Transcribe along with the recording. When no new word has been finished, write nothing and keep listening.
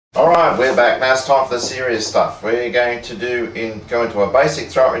Alright, we're back. Now it's time for the serious stuff. We're going to go into a basic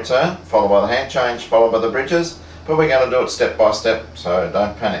throw return, followed by the hand change, followed by the bridges, but we're going to do it step by step, so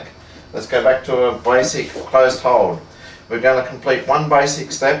don't panic. Let's go back to a basic closed hold. We're going to complete one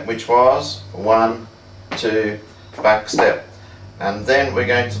basic step, which was 1, 2, back step. And then we're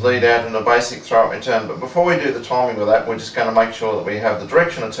going to lead out in a basic throw return. But before we do the timing with that, we're just going to make sure that we have the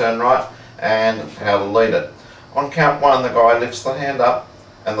direction of turn right and how to lead it. On count 1, the guy lifts the hand up,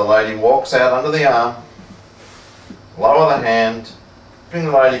 and the lady walks out under the arm, lower the hand, bring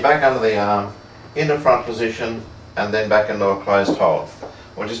the lady back under the arm, into front position, and then back into a closed hold.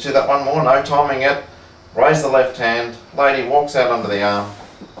 We'll just do that one more, no timing yet. Raise the left hand, lady walks out under the arm,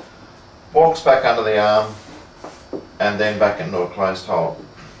 walks back under the arm, and then back into a closed hold.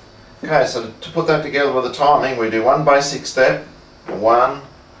 Okay, so to put that together with the timing, we do one basic step, 1,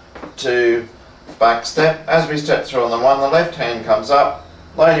 2, back step. As we step through on the 1, the left hand comes up,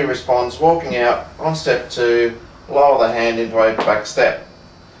 lady responds walking out. On step 2, lower the hand into a back step.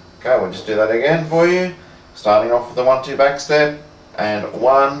 Okay, we'll just do that again for you. Starting off with the 1, 2 back step, and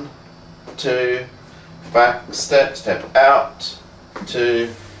 1, 2, back step, step out, 2,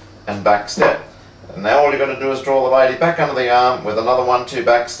 and back step. And now all you're going to do is draw the lady back under the arm with another 1, 2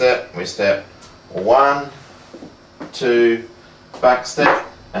 back step. We step 1, 2, back step,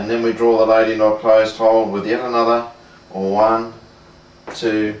 and then we draw the lady into a closed hold with yet another 1,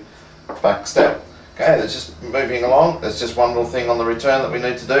 2, back step. Okay, that's just moving along. There's just one little thing on the return that we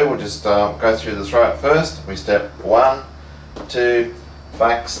need to do. We'll just go through the throat first. We step 1, 2,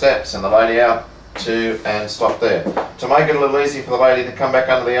 back step, send the lady out, 2, and stop there. To make it a little easy for the lady to come back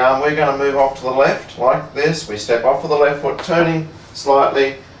under the arm, we're going to move off to the left like this. We step off with the left foot, turning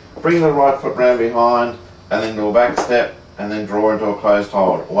slightly, bring the right foot round behind, and then do a back step, and then draw into a closed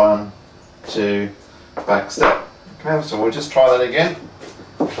hold. 1, 2, back step. Okay, so we'll just try that again.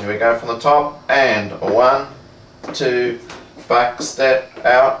 Here we go from the top, and 1, 2, back step,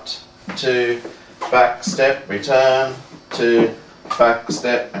 out, 2, back step, return, 2, back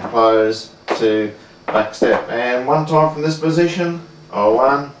step, and close, 2, back step. And one time from this position,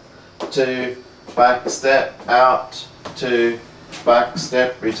 1, 2, back step, out, 2, back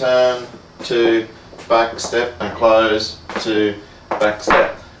step, return, 2, back step, and close, 2, back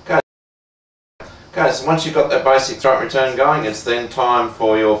step. Okay, so once you've got that basic throat return going, it's then time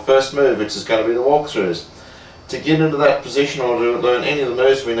for your first move, which is going to be the walkthroughs. To get into that position or to learn any of the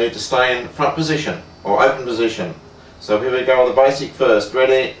moves, we need to stay in front position or open position. So here we go with the basic first.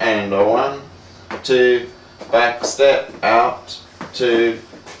 Ready, and 1, 2, back step, out, 2,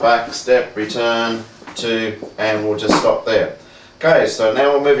 back step, return, 2, and we'll just stop there. Okay, so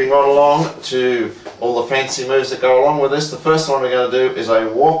now we're moving right along to all the fancy moves that go along with this. The first one we're going to do is a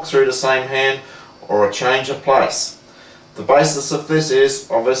walk through the same hand, or a change of place. The basis of this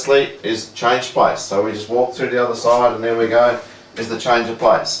is obviously change place. So we just walk through the other side, and there we go, is the change of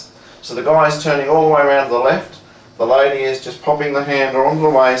place. So the guy is turning all the way around to the left. The lady is just popping the hand onto the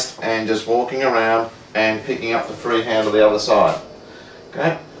waist and just walking around and picking up the free hand on the other side.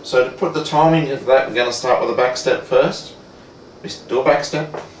 Okay, so to put the timing into that, we're going to start with a back step first. We do a back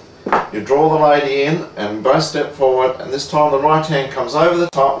step. You draw the lady in and both step forward, and this time the right hand comes over the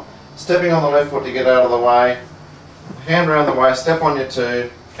top, stepping on the left foot to get out of the way, hand around the waist, step on your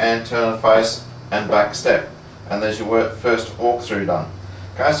 2, and turn and face, and back step. And there's your first walkthrough done.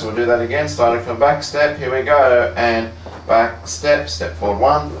 Okay, so we'll do that again, starting from back step. Here we go, and back step, step forward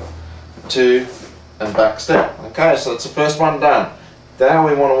 1, 2, and back step. Okay, so that's the first one done. Now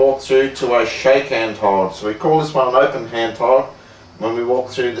we want to walk through to a shake hand hold. So we call this one an open hand hold. When we walk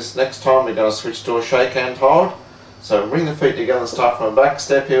through this next time, we're going to switch to a shake hand hold. So bring the feet together and start from a back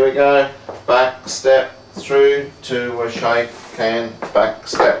step. Here we go. Back step through to a shake hand back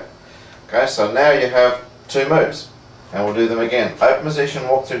step. Okay, so now you have 2 moves. And we'll do them again. Open position,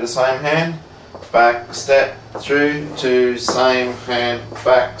 walk through the same hand. Back step through to same hand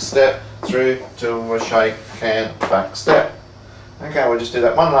back step through to a shake hand back step. Okay, we'll just do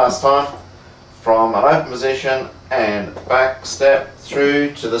that one last time. From an open position and back step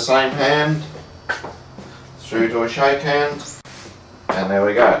through to the same hand, through to a shake hand, and there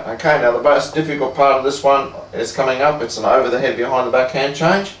we go. Okay, now the most difficult part of this one is coming up. It's an over the head behind the back hand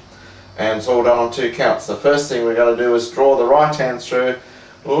change, and it's all done on 2 counts. The first thing we're going to do is draw the right hand through,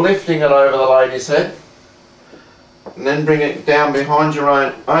 lifting it over the lady's head, and then bring it down behind your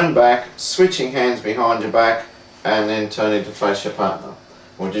own back, switching hands behind your back, and then turning to face your partner.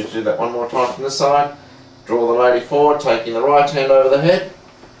 We'll just do that one more time from this side. Draw the lady forward, taking the right hand over the head.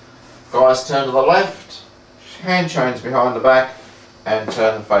 Guys turn to the left, hand change behind the back, and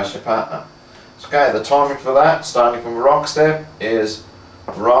turn and face your partner. Okay, the timing for that, starting from a rock step, is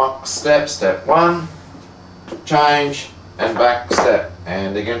rock, step, step 1, change, and back step.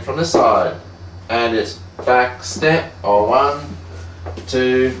 And again from this side. And it's back step, or 1,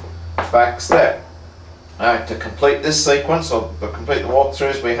 2, back step. To complete this sequence, or to complete the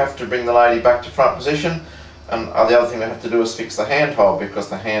walkthroughs, we have to bring the lady back to front position. And the other thing we have to do is fix the hand hold, because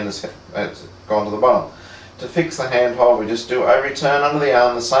the hand has gone to the bottom. To fix the hand hold, we just do a return under the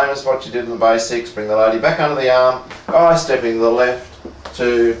arm, the same as what you did in the basics. Bring the lady back under the arm, by stepping to the left,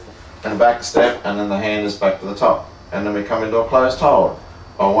 2, and back step, and then the hand is back to the top. And then we come into a closed hold,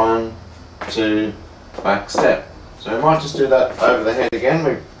 or 1, 2, back step. So we might just do that over the head again.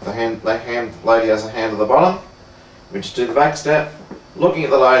 The lady has a hand at the bottom. We just do the back step, looking at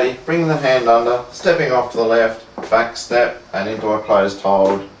the lady, bringing the hand under, stepping off to the left, back step, and into a closed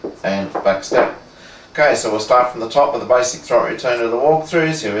hold, and back step. Okay, so we'll start from the top with the basic throw return to the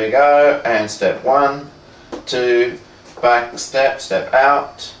walkthroughs. Here we go, and step 1, 2, back step, step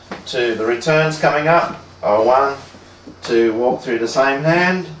out, 2, the returns coming up, or 1, 2, walk through the same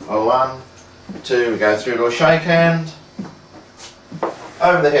hand, or 1, 2, we go through to a shake hand,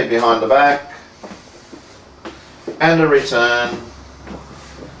 over the head behind the back, and a return,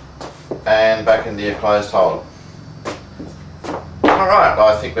 and back into your closed hold. Alright,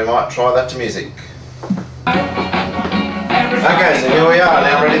 I think we might try that to music. Okay, so here we are,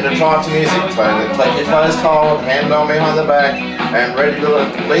 now ready to try it to music. So take your closed hold, hand on behind the back, and ready to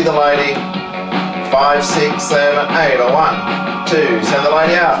lead the lady. 5, 6, 7, 8, or 1, 2, send the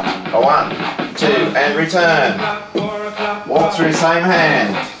lady out, or 1, 2, and return. Walk through same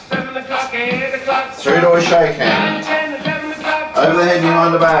hand, through to a shake hand, over the head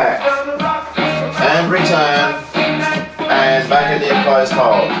behind the back, and return, and back into your closed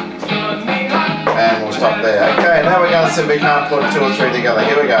hold. And we'll stop there. Okay, now we're going to see if we can't put 2 or 3 together.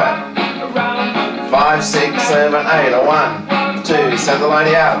 Here we go. 5, 6, 7, 8, or 1, 2, send the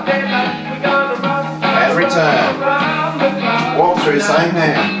lady out, and return. Walk through same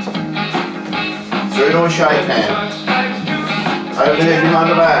hand, through to a shake hand, over the head behind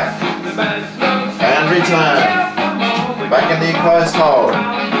the back, and return. Back into your closed hold.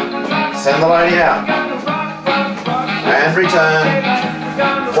 Send the lady out, and return.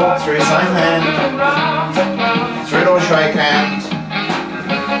 Walk through same hand, through to a shake hand,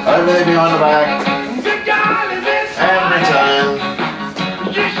 over there behind the back, and return,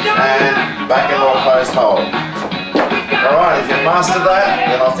 and back into a closed hold. Alright, if you've mastered that,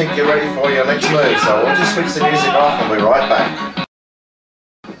 then I think you're ready for your next move. So we'll just switch the music off and we'll be right back.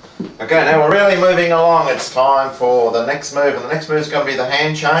 Okay, now we're really moving along. It's time for the next move, and the next move is going to be the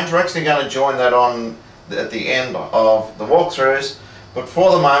hand change. We're actually going to join that on at the end of the walkthroughs. But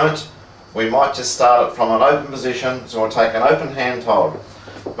for the moment, we might just start it from an open position, so we'll take an open hand hold.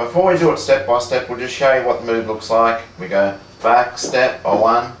 Before we do it step by step, we'll just show you what the move looks like. We go back step, or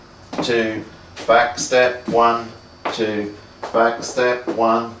 1, 2, back step, 1, 2, back step,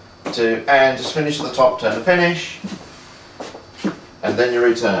 1, 2, and just finish at the top turn to finish, and then you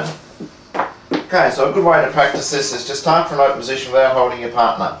return. Okay, so a good way to practice this is just start from an open position without holding your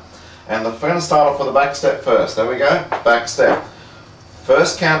partner. And we're going to start off with the back step first. There we go, back step.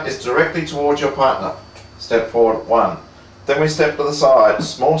 First count is directly towards your partner. Step forward, 1. Then we step to the side,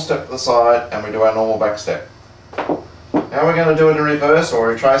 small step to the side, and we do our normal back step. Now we're going to do it in reverse, or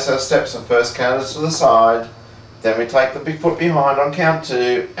retrace our steps, and first count is to the side. Then we take the big foot behind on count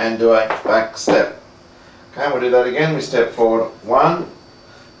 2 and do a back step. Okay, we'll do that again. We step forward, 1,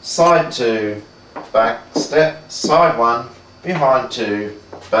 side 2, back step, side 1, behind 2,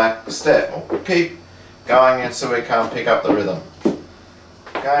 back step. We'll keep going until we can't pick up the rhythm.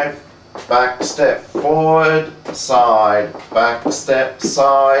 Okay, back step, forward, side, back step,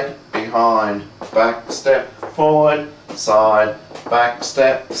 side, behind, back step, forward, side, back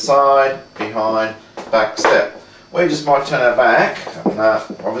step, side, behind, back step. We just might turn our back, and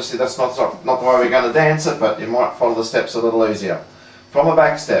obviously that's not the way we're going to dance it, but you might follow the steps a little easier. From a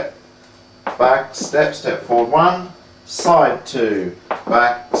back step, step forward 1, side 2,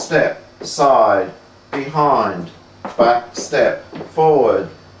 back step, side, behind, back step, forward,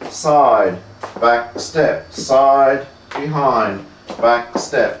 side, back step, side, behind, back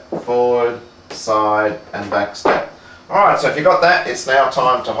step, forward, side, and back step. Alright, so if you got that, it's now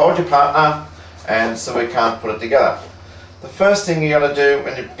time to hold your partner, and so we can't put it together. The first thing you got to do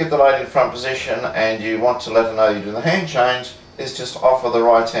when you get the lady in front position and you want to let her know you're doing the hand change is just offer the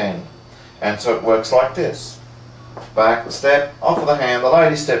right hand. And so it works like this. Back step, offer the hand, the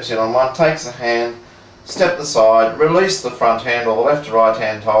lady steps in on one, takes the hand, step the side, release the front hand or the left to right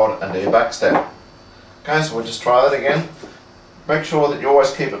hand hold and do your back step. Okay, so we'll just try that again. Make sure that you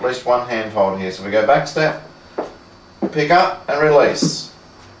always keep at least one hand hold here. So we go back step, pick up and release.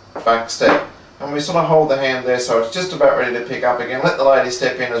 back step. And we sort of hold the hand there so it's just about ready to pick up again. Let the lady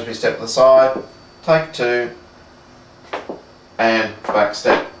step in as we step to the side. Take 2 and back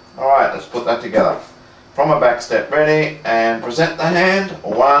step. Alright, let's put that together. From a back step, ready, and present the hand.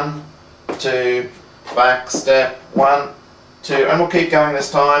 1, 2, back step, 1, 2, and we'll keep going this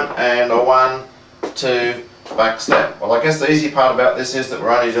time, and a 1, 2, back step. Well, I guess the easy part about this is that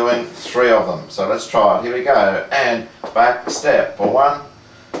we're only doing 3 of them, so let's try it. Here we go, and back step, 1,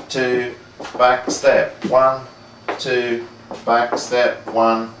 2, back step, 1, 2, back step,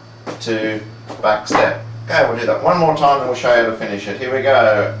 1, 2, back step. Okay, we'll do that one more time and we'll show you how to finish it. Here we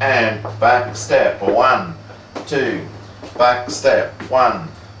go, and back step, 1, 2, back step, 1,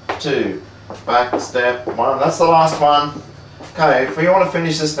 2, back step, 1. That's the last one. Okay, if we want to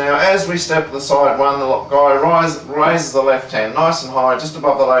finish this now, as we step to the side 1, the guy raises the left hand nice and high, just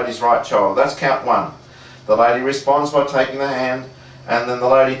above the lady's right shoulder. That's count 1. The lady responds by taking the hand, and then the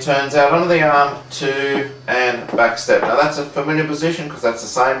lady turns out under the arm, 2, and back step. Now that's a familiar position because that's the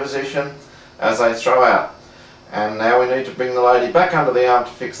same position as they throw out. And now we need to bring the lady back under the arm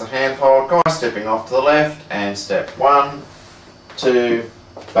to fix the hand hold. Guy stepping off to the left, and step 1, 2,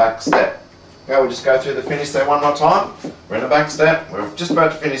 back step. Okay, we'll just go through the finish there one more time. We're in a back step, we're just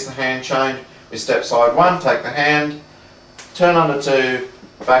about to finish the hand change. We step side 1, take the hand, turn under 2,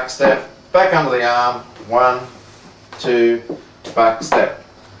 back step, back under the arm, 1, 2, back step.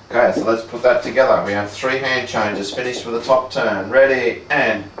 Okay, so let's put that together. We have 3 hand changes, finished with a top turn. Ready,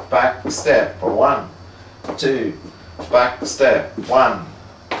 and back step, 1, 2, back step, 1,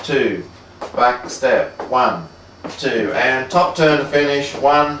 2, back step, 1, 2, and top turn to finish,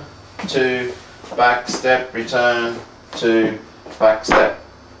 1, 2, back step, return, 2, back step.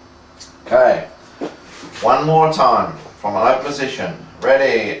 Okay, one more time from an open position.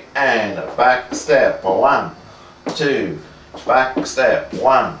 Ready, and back step, 1, 2, back step,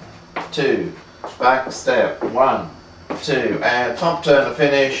 1, 2, back step, 1, 2, and top turn to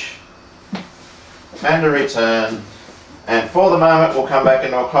finish, and a return, and for the moment we'll come back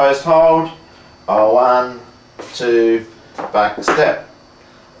into a closed hold, a 1, 2, back step.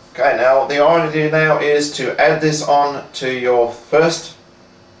 Okay, now the idea now is to add this on to your first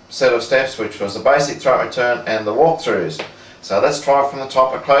set of steps, which was the basic throat return and the walkthroughs. So let's try from the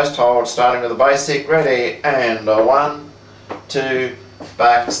top, a closed hold, starting with the basic. Ready, and a 1, 2,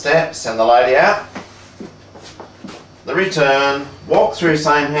 back step, send the lady out. The return, walk through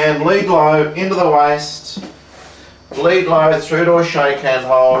same hand, lead low into the waist, lead low through to a shake hand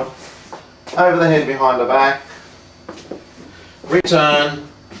hold, over the head behind the back, return,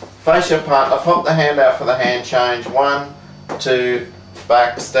 face your partner, pop the hand out for the hand change, 1, 2,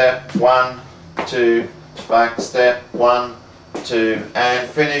 back step, 1, 2, back step, 1, 2, and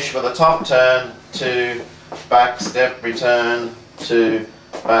finish with a top turn, 2, back step, return, 2,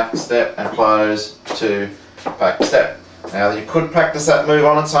 back step, and close, 2, back step. Now you could practice that move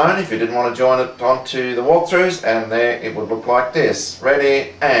on its own if you didn't want to join it onto the walkthroughs, and there it would look like this.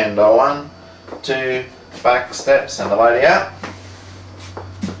 Ready, and a 1, 2, back step, send the lady out.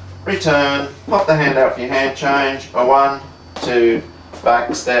 Return, pop the hand out for your hand change, a 1, 2,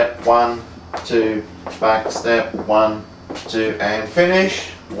 back step, 1, 2, back step, 1, 2, and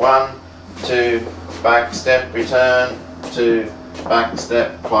finish, 1, 2, back step, return, 2, back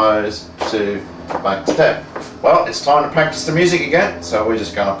step, close, 2, back step. Well, it's time to practice the music again, so we're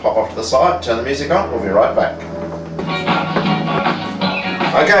just going to pop off to the side, turn the music on, we'll be right back.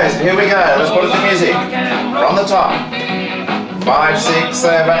 Okay, so here we go, let's put the music from the top. 5, 6,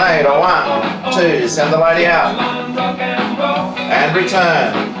 7, 8, a 1, 2, send the lady out, and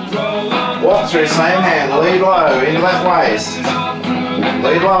return. Walk through same hand, lead low into that waist,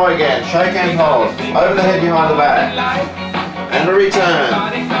 lead low again, shake and hold, over the head behind the back, and a return.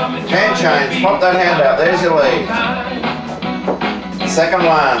 Hand change, pop that hand out, there's your lead. Second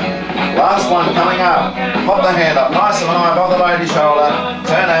one, last one coming up, pop the hand up nice and high above the lady's shoulder,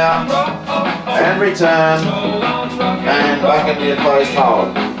 turn out, and return, and back into your closed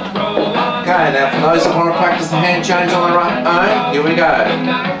hold. Okay, now for those that want to practice the hand change on their own, here we go.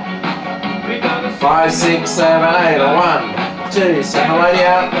 5, 6, 7, 8, a 1, 2, send the lady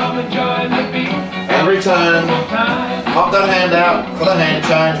out, and return. Pop that hand out for the hand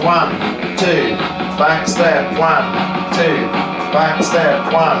change, 1, 2, back step, 1, 2, back step,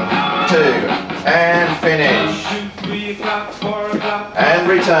 1, 2, and finish. And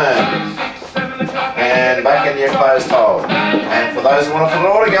return. And back into your closed hold. And for those who want to put it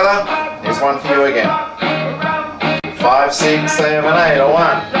all together, here's one for you again. 5, 6, 7, 8, a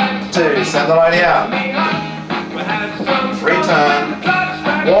 1, 2, send the lady out. Return.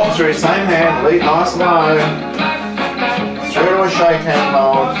 Walk through same hand, lead nice and low. Through to a shake hand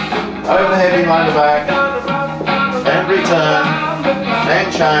hold. step behind the back, and return, and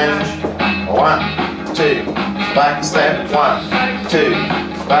change, 1, 2, back step, 1, 2,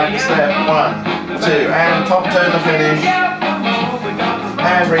 back step, 1, 2, and top turn to finish,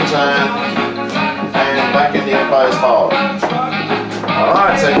 and return, and back into your closed hold.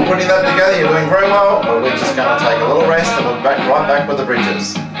 Alright, so you're putting that together, you're doing very well, but we're just going to take a little rest and we'll be right back with the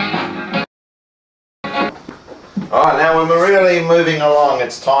bridges. Alright, now when we're really moving along,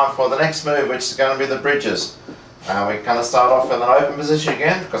 it's time for the next move, which is going to be the bridges. We're going to start off in an open position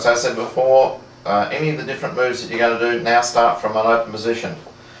again, because as I said before, any of the different moves that you're going to do now start from an open position.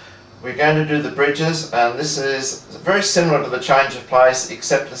 We're going to do the bridges, and this is very similar to the change of place,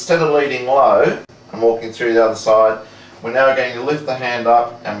 except instead of leading low and walking through the other side, we're now going to lift the hand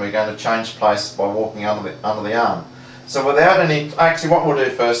up and we're going to change place by walking under the arm. So without any, actually what we'll do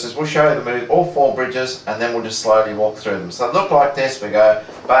first is we'll show you the move, all 4 bridges, and then we'll just slowly walk through them. So look like this, we go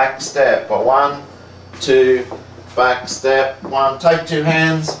back step, 1, 2, back step, 1, take 2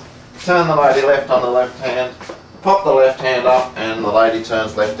 hands, turn the lady left on the left hand, pop the left hand up and the lady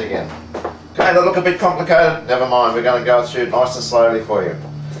turns left again. Okay, that look a bit complicated? Never mind, we're going to go through it nice and slowly for you.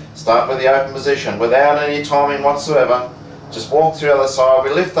 Start with the open position without any timing whatsoever. Just walk through the other side,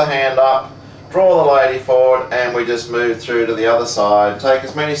 we lift the hand up, draw the lady forward, and we just move through to the other side. Take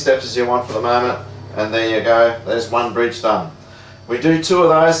as many steps as you want for the moment, and there you go, there's 1 bridge done. We do 2 of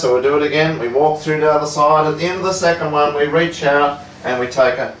those, so we'll do it again. We walk through to the other side. At the end of the second one, we reach out and we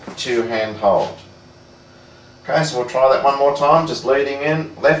take a 2-hand hold. Okay, so we'll try that one more time, just leading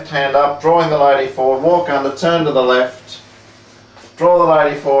in, left hand up, drawing the lady forward, walk under, turn to the left, draw the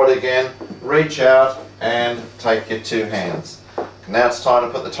lady forward again, reach out and take your 2 hands. Now it's time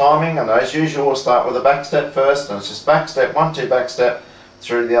to put the timing, and as usual we'll start with a back step first, and it's just back step, 1, 2, back step,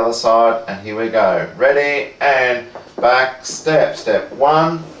 through to the other side, and here we go. Ready, and back step, step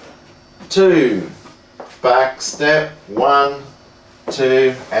 1, 2, back step, 1,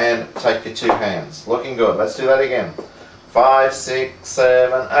 2, and take your 2 hands. Looking good, let's do that again. 5, 6,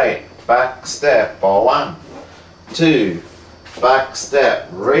 7, 8, back step, 1, 2, back step,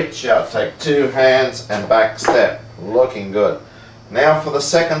 reach out, take 2 hands, and back step. Looking good. Now for the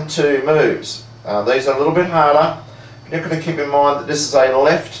second 2 moves. These are a little bit harder. You're going to keep in mind that this is a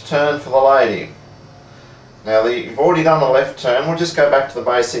left turn for the lady. Now you've already done the left turn, we'll just go back to the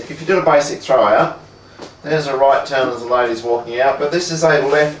basic. If you did a basic throw out, there's a right turn as the lady's walking out, but this is a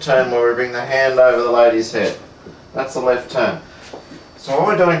left turn where we bring the hand over the lady's head. That's the left turn. So what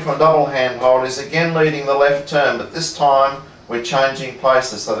we're doing for a double hand hold is again leading the left turn, but this time we're changing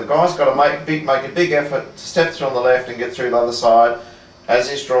places. So the guy's got to make a big effort to step through on the left and get through the other side as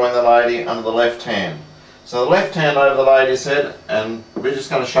he's drawing the lady under the left hand. So the left hand over the lady's head, and we're just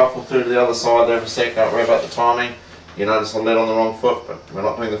going to shuffle through to the other side there for a sec. Don't worry about the timing. You notice I led on the wrong foot, but we're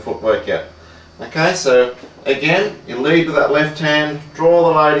not doing the footwork yet. Okay, so again, you lead with that left hand, draw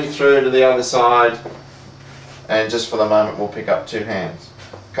the lady through to the other side, and just for the moment we'll pick up 2 hands.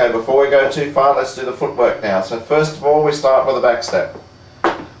 Okay, before we go too far, let's do the footwork now. So first of all, we start with a back step.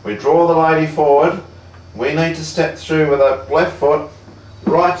 We draw the lady forward. We need to step through with our left foot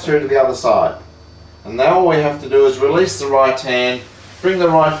right through to the other side. And now all we have to do is release the right hand, bring the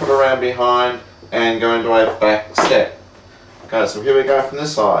right foot around behind, and go into a back step. Okay, so here we go from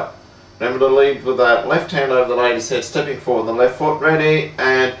this side. Remember to lead with that left hand over the lady's head, stepping forward, the left foot ready,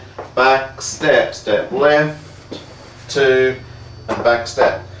 and back step, step left, 2, and back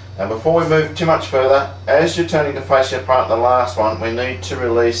step. Now before we move too much further, as you're turning to face your partner, the last one, we need to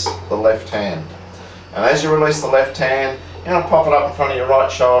release the left hand. And as you release the left hand, you're going to pop it up in front of your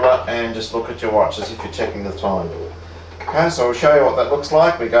right shoulder and just look at your watch as if you're checking the time. Okay, so I'll show you what that looks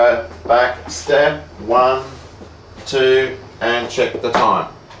like. We go back step, 1, 2, and check the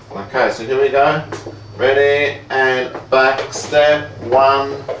time. Okay, so here we go. Ready, and back step,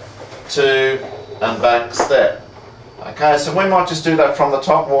 1, 2, and back step. Okay, so we might just do that from the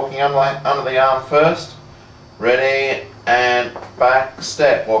top, walking under the arm first. Ready, and back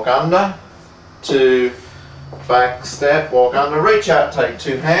step, walk under, 2, back step, walk under, reach out, take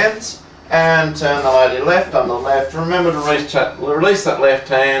 2 hands, and turn the lady left on the left. Remember to release that left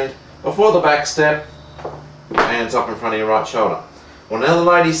hand before the back step, hands up in front of your right shoulder. Well, now the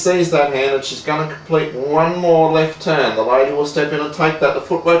lady sees that hand and she's going to complete 1 more left turn. The lady will step in and take that. The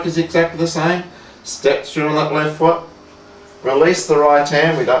footwork is exactly the same. Step through on that left foot, release the right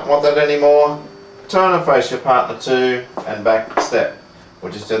hand, we don't want that anymore, turn and face your partner 2, and back step.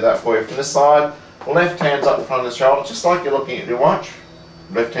 We'll just do that for you from this side. Left hand's up in front of the shoulder, just like you're looking at your watch.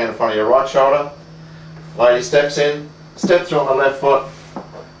 Left hand in front of your right shoulder. Lady steps in, step through on the left foot,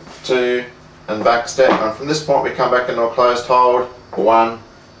 2, and back step. And from this point we come back into a closed hold, 1,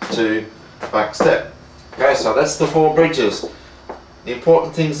 2, back step. Okay, so that's the 4 bridges. The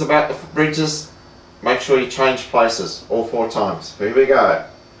important things about the bridges, make sure you change places all 4 times. Here we go.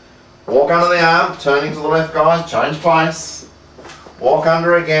 Walk under the arm, turning to the left guys, change place. Walk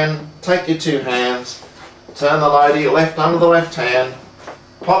under again, take your 2 hands, turn the lady left under the left hand,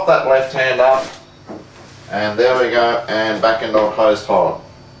 pop that left hand up, and there we go, and back into a closed hold.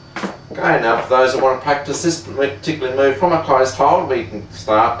 Okay, now for those that want to practice this particular move from a closed hold, we can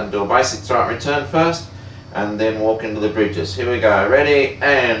start and do a basic throw and return first, and then walk into the bridges. Here we go, ready,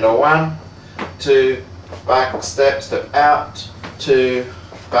 and a 1, 2, back step, step out, 2,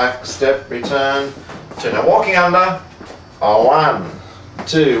 back step, return, 2. Now walking under, a 1,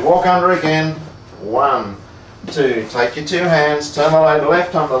 2, walk under again, 1, 2, take your 2 hands, turn the lady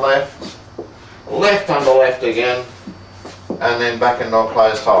left under left, left under left again, and then back into a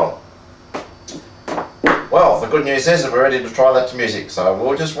closed hold. Well, the good news is that we're ready to try that to music, so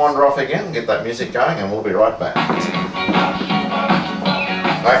we'll just wander off again, get that music going, and we'll be right back.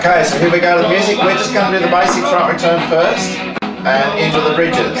 Okay, so here we go to the music. We're just going to do the basic front return first, and into the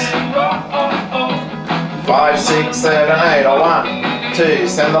bridges. 5, 6, 7, 8, or 1, 2,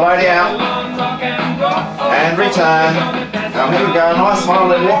 send the lady out, and return. Now here we go, nice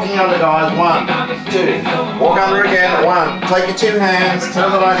slowly walking under guys, 1, 2, walk under again, 1, take your 2 hands,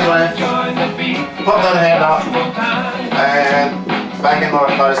 turn the lady left, pop that hand up, and back in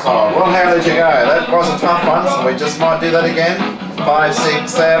like closed hold. Well, how did you go? That was a tough one, so we just might do that again. 5,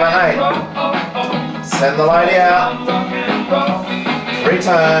 6, 7, 8. Send the lady out,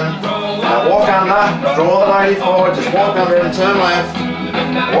 return, now walk under, draw the lady forward, just walk under and turn left,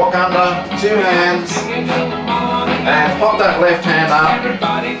 walk under, 2 hands, and pop that left hand up,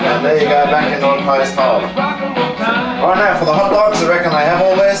 and there you go, back into a closed hold. Right now for the hot dogs, I reckon they have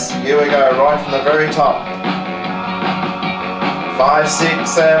all this. Here we go, right from the very top. 5, 6,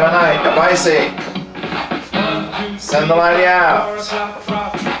 7, 8, the basic. Send the lady out.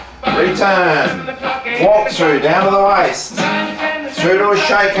 Return. Walk through, down to the waist. Through to a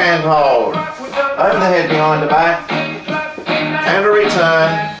shake hand hold. Over the head, behind the back. And a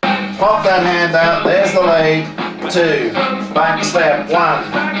return. Pop that hand out, there's the lead. 2, back step,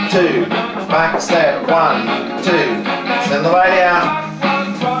 1, 2, back step, 1, 2. Send the lady out.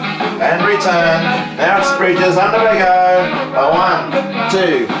 And return. Now it's bridges, under we go. A 1,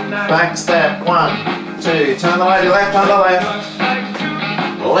 2, back step, 1, 2. Turn the lady left under left.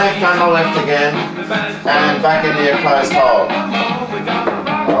 Left under left again. And back into your closed hold.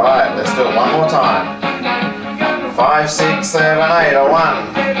 Alright, let's do it one more time. 5, 6, 7, 8, a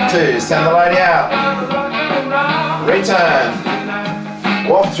 1, 2. Send the lady out. Return.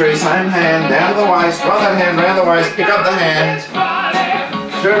 Walk through, same hand, down to the waist. Run that hand round the waist, pick up the hand.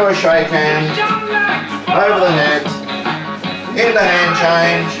 Through to a shake hand, over the head, into hand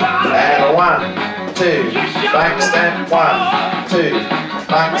change, and a 1, 2, back step, 1, 2,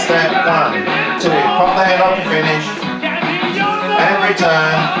 back step, 1, 2, pop the hand up to finish, and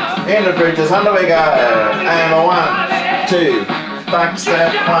return, into bridges, under we go, and a 1, 2, back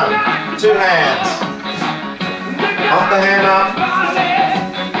step, 1, 2 hands, pop the hand up,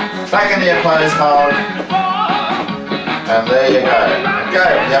 back into your closed hold, and there you go. Okay,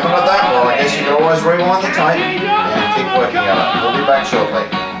 if you haven't got that, well I guess you can always rewind the tape and keep working on it. We'll be back shortly.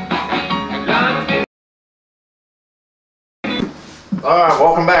 Alright,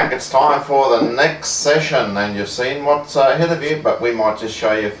 welcome back. It's time for the next session, and you've seen what's ahead of you, but we might just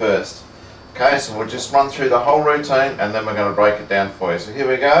show you first. Okay, so we'll just run through the whole routine and then we're going to break it down for you. So here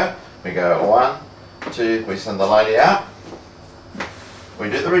we go. We go 1, 2, we send the lady out. We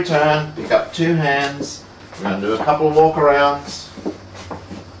do the return, pick up 2 hands. We're going to do a couple of walk arounds.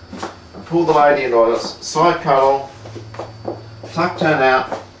 And pull the lady into a side cuddle. Tuck, turn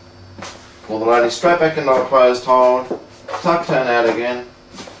out. Pull the lady straight back into a closed hold. Tuck, turn out again.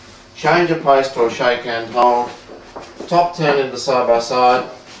 Change your place to a shake hand hold. Top turn into side by side.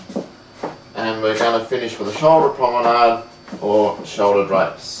 And we're going to finish with a shoulder promenade or shoulder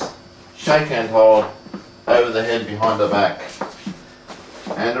drapes. Shake hand hold, over the head, behind the back.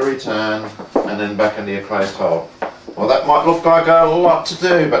 And a return, and then back into your closed hold. Well, that might look like a lot to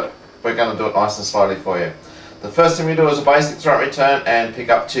do, but we're going to do it nice and slowly for you. The first thing we do is a basic throw return and pick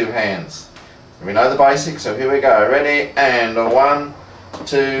up 2 hands. We know the basics, so here we go. Ready, and a 1,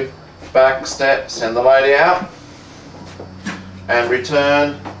 2, back step, send the lady out, and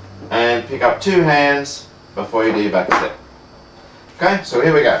return, and pick up 2 hands before you do your back step. Okay, so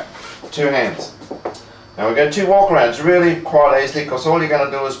here we go. 2 hands. Now we're going to 2 walk arounds, really quite easily, because all you're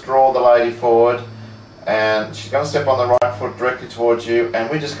going to do is draw the lady forward, and she's going to step on the right foot directly towards you, and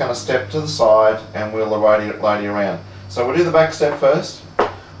we're just going to step to the side and wheel the lady around. So we'll do the back step first.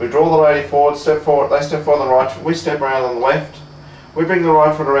 We draw the lady forward, step forward, they step forward on the right foot, we step around on the left. We bring the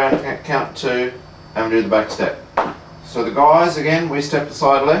right foot around, count 2, and we do the back step. So the guys, again, we step to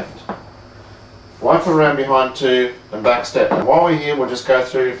side left, right foot around behind 2, and back step. And while we're here, we'll just go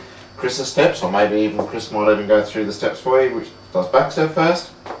through Chris's steps, or maybe even Chris might even go through the steps for you, which does back step first.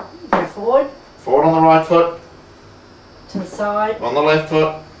 Go forward. Forward on the right foot. To the side. On the left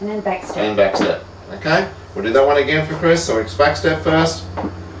foot. And then back step. And back step. Okay? We'll do that one again for Chris. So it's back step first.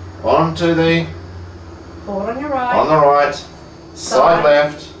 On to the... Forward on your right. On the right. Side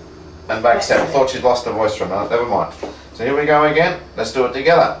left. And back step. I thought she'd lost her voice for a minute. Never mind. So here we go again. Let's do it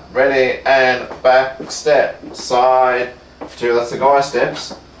together. Ready and back step. Side. 2. That's the guy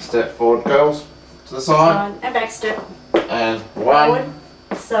steps. Step forward, girls. To the side. And back step. And 1. Forward.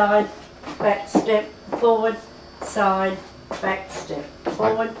 Side. Back step. Forward. Side. Back step.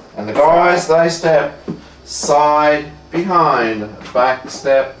 Forward. And the guys, they step side, behind, back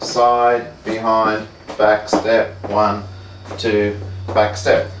step, side, behind, back step, 1, 2, back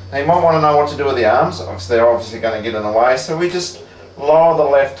step. Now you might want to know what to do with the arms. Obviously they're obviously going to get in the way, so we just lower the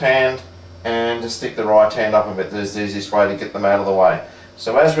left hand and just stick the right hand up a bit. That's the easiest way to get them out of the way.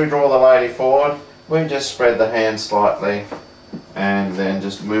 So as we draw the lady forward, we just spread the hand slightly and then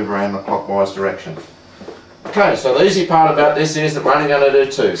just move around the clockwise direction. Okay, so the easy part about this is that we're only going to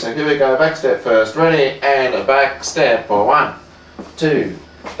do 2. So here we go, back step first, ready, and a back step, or 1, 2,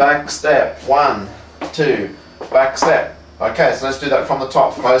 back step, 1, 2, back step. Okay, so let's do that from the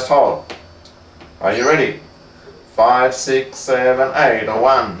top, closed hold. Are you ready? 5, 6, 7, 8, or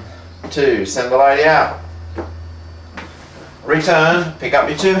 1, 2, send the lady out. Return, pick up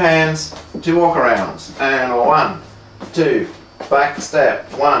your 2 hands, 2 walk arounds, and or 1, 2, back step,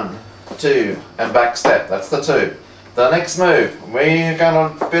 1, 2, and back step. That's the 2. The next move, we're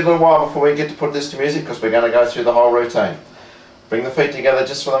going to be a little while before we get to put this to music because we're going to go through the whole routine. Bring the feet together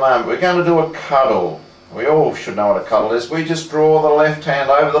just for the moment. We're going to do a cuddle. We all should know what a cuddle is. We just draw the left hand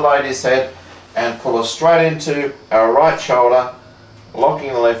over the lady's head and pull her straight into our right shoulder,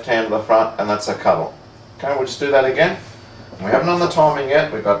 locking the left hand to the front, and that's a cuddle. Okay, we'll just do that again. We haven't done the timing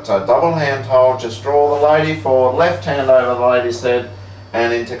yet. We've got a double hand hold. Just draw the lady forward, left hand over the lady's head,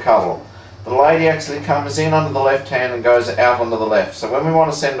 and into cuddle. The lady actually comes in under the left hand and goes out onto the left. So when we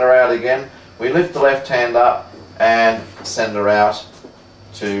want to send her out again, we lift the left hand up and send her out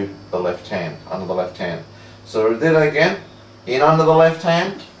to the left hand, under the left hand. So we do that again, in under the left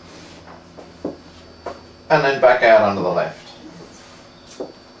hand, and then back out under the left.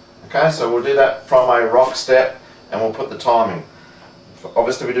 Okay, so we'll do that from a rock step and we'll put the timing.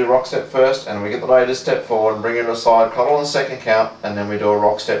 Obviously we do rock step first and we get the lady to step forward and bring her to a side, cuddle on the second count, and then we do a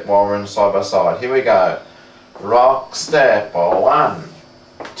rock step while we're in side by side. Here we go. Rock step, 1,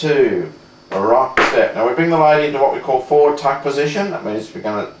 2, rock step. Now we bring the lady into what we call forward tuck position. That means we're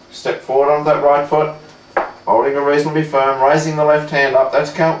going to step forward on that right foot, holding her reasonably firm, raising the left hand up,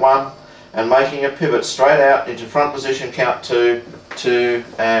 that's count 1, and making a pivot straight out into front position, count 2, 2,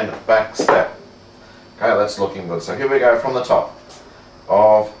 and back step. Okay, that's looking good. So here we go from the top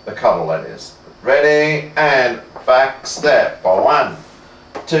of the cuddle, that is. Ready, and back step, 1,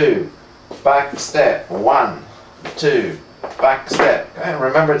 2, back step, 1, 2, back step. Okay,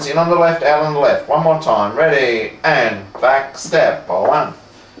 remember it's in on the left, out on the left. One more time. Ready, and back step, 1,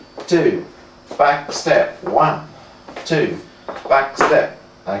 2, back step, 1, 2, back step.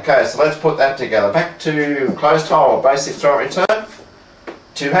 Okay, so let's put that together. Back to closed hold, basic throw and return.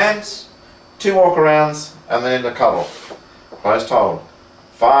 2 hands, 2 walk arounds, and then into cuddle. Closed hold.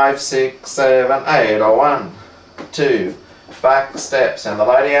 5, 6, 7, 8, or 1, 2, back step, send the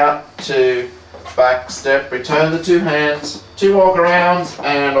lady out, 2, back step, return the 2 hands, 2 walk arounds,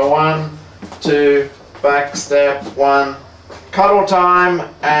 and a 1, 2, back step, 1, cuddle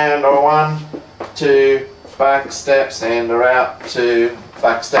time, and a 1, 2, back step, send her out, 2,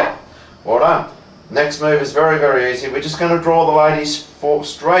 back step. Well done. Next move is very, very easy. We're just going to draw the lady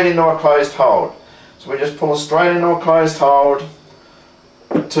straight into a closed hold. So we just pull her straight into a closed hold,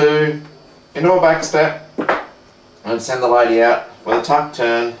 2, into a back step, and send the lady out with a tuck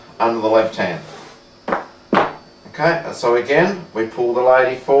turn under the left hand. Okay, so again, we pull the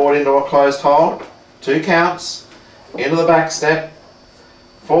lady forward into a closed hold, 2 counts, into the back step,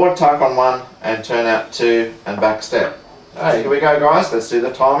 forward tuck on 1, and turn out 2, and back step. Alright, here we go guys, let's do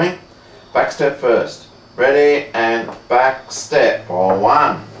the timing. Back step first. Ready, and back step,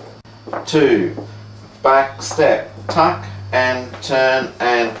 1, 2, back step, tuck, and turn,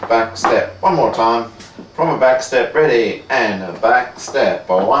 and back step. One more time. From a back step, ready, and a back step,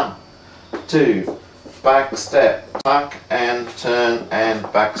 1, 2, back step, tuck, and turn, and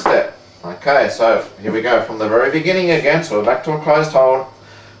back step. Okay, so here we go from the very beginning again, so we're back to a closed hold.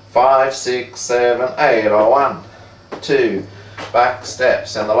 5, 6, 7, 8, or 1, 2, back step,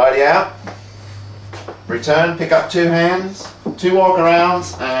 send the lady out, return, pick up 2 hands, 2 walk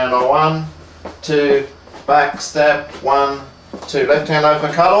arounds, and a 1, 2, back step, 1, 2, left hand over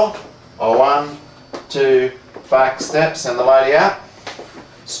cuddle, or 1, 2, back step, send the lady out,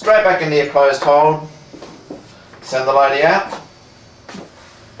 straight back into your closed hold, send the lady out,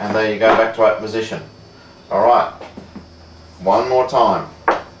 and there you go, back to open position. Alright, one more time,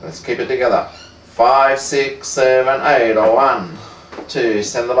 let's keep it together. 5, 6, 7, 8, or 1, 2,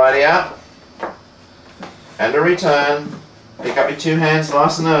 send the lady out, and a return, pick up your 2 hands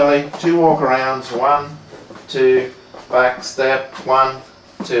nice and early, 2 walk arounds, 1, 2, back step, 1,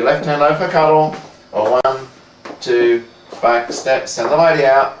 2, left hand over cuddle, or 1, 2, back step, send the lady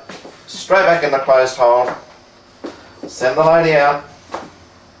out, straight back in the closed hold, send the lady out,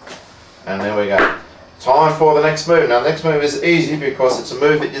 and there we go. Time for the next move. Now the next move is easy because it's a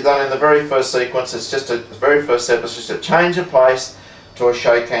move that you've done in the very first sequence. It's just the very first step, it's just a change of place to a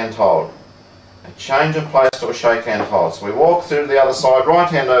shake hand hold. A change of place to a shake hand hold. So we walk through to the other side, right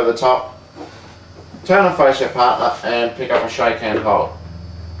hand over the top, turn and face your partner and pick up a shake hand hold.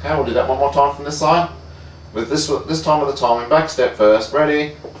 Okay, we'll do that one more time from this side. With this time with the timing, back step first,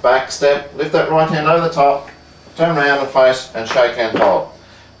 ready, back step, lift that right hand over the top, turn around and face and shake hand hold.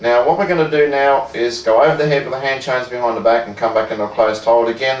 Now what we're going to do now is go over the head with the hand chains behind the back and come back into a closed hold.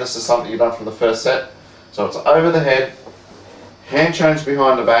 Again, this is something you've done from the first set. So it's over the head, hand chains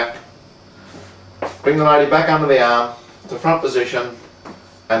behind the back, bring the lady back under the arm, to front position,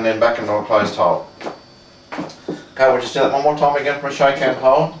 and then back into a closed hold. Okay, we'll just do that one more time again for a shake hand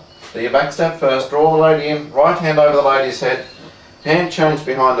hold. Do your back step first, draw the lady in, right hand over the lady's head, hand chains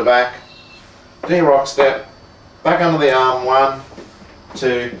behind the back, do your rock step, back under the arm, 1,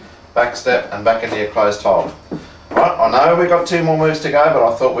 2, back step, and back into your closed hold. Right, I know we've got 2 more moves to go, but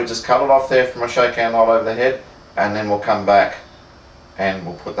I thought we'd just cut it off there from a shake hand hold over the head, and then we'll come back and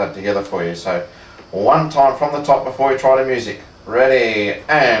we'll put that together for you. So one time from the top before we try the music. Ready,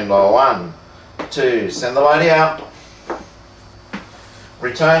 and 1, 2, send the lady out,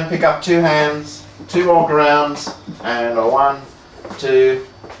 return, pick up 2 hands, 2 walk arounds, and a 1, 2,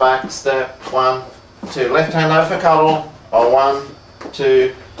 back step, 1, 2, left hand over cuddle, or 1,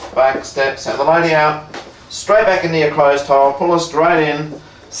 2, back step, send the lady out, straight back into your closed hold, pull her straight in,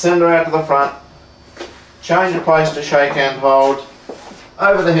 send her out to the front, change your place to shake hand hold,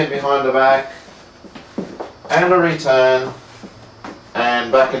 over the head behind the back, and a return,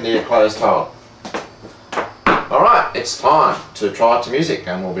 and back into your closed hold. Alright, it's time to try it to music,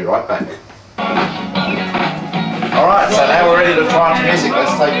 and we'll be right back. Alright, so now we're ready to try it to music.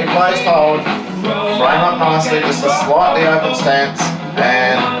 Let's take your closed hold, frame up nicely, just a slightly open stance,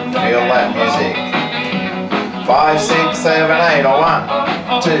 and feel that music. 5, 6, 7, 8, or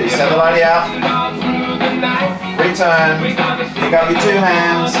 1, 2, send the lady out, return, pick up your 2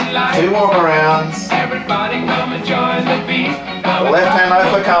 hands, 2 walk arounds, left hand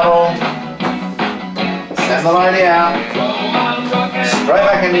over cuddle, send the lady out, straight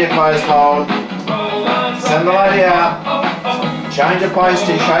back into your closed hold, send the lady out, change your place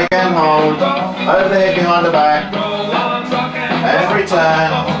to shake hand hold, over the head behind the back, and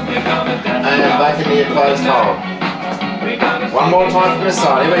return, and back into your closed hold. One more time from this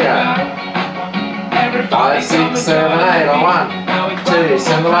side, here we go. 5, 6, 7, 8, or 1, 2,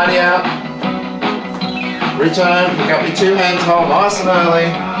 send the lady out, return, pick up your 2 hands, hold nice and early,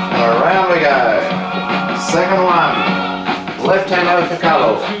 and around we go. Second one, left hand over for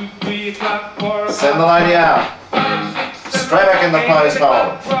cuddle, send the lady out, straight back in the closed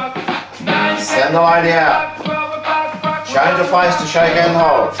hold, send the lady out, change your place to shake hand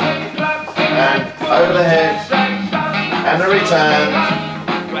hold, and over the head, and a return,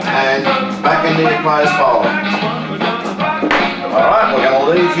 and back into your closed hold. Alright, we're going to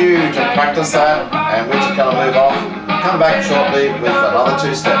leave you to practice that, and we're just going to move off, come back shortly with another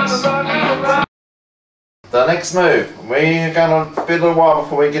 2 steps. The next move, we're going to be a little while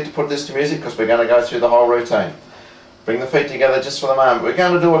before we get to put this to music because we're going to go through the whole routine. Bring the feet together just for the moment. We're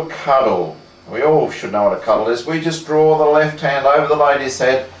going to do a cuddle. We all should know what a cuddle is. We just draw the left hand over the lady's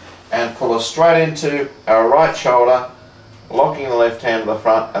head and pull her straight into our right shoulder, locking the left hand to the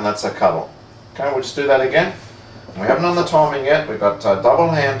front, and that's a cuddle. Okay, we'll just do that again. We haven't done the timing yet. We've got a double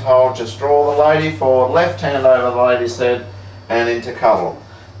hand hold. Just draw the lady forward, left hand over the lady's head and into cuddle.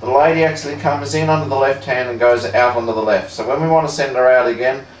 The lady actually comes in under the left hand and goes out onto the left. So when we want to send her out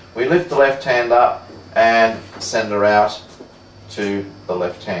again, we lift the left hand up and send her out to the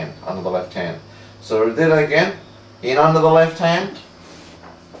left hand, under the left hand. So we do that again, in under the left hand,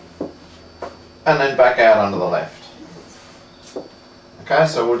 and then back out under the left. Okay,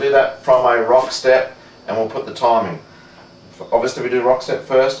 so we'll do that from a rock step and we'll put the timing. Obviously we do rock step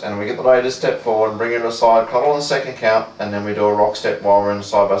first and we get the lady to step forward and bring her to a side cuddle on the second count, and then we do a rock step while we're in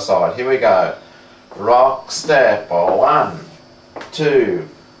side by side. Here we go. Rock step, 1, 2,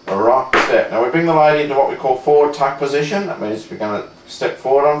 rock step. Now we bring the lady into what we call forward tuck position. That means we're going to step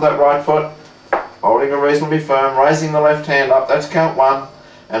forward onto that right foot, holding her reasonably firm, raising the left hand up, that's count 1,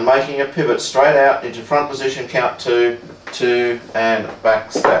 and making a pivot straight out into front position, count 2, 2, and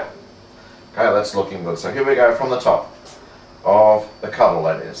back step. Okay, that's looking good. So here we go from the top of the cuddle,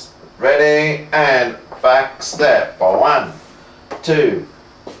 that is. Ready, and back step, 1, 2,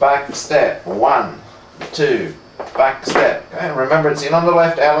 back step, 1, 2, back step. Okay, remember it's in on the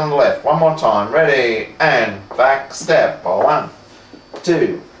left, out on the left. One more time. Ready, and back step, 1,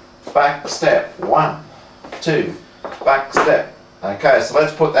 2, back step, 1, 2, back step. Okay, so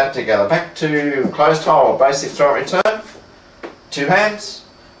let's put that together. Back to closed hold, basic throw return. 2 hands,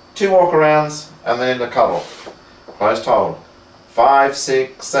 2 walk arounds, and then the cuddle. Closed hold. 5,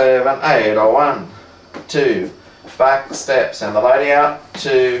 6, 7, 8, 1, 2, back step, send the lady out,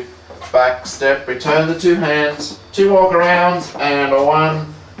 2, back step, return the 2 hands, 2 walk arounds, and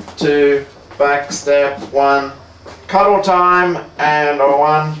 1, 2, back step, 1, cuddle time, and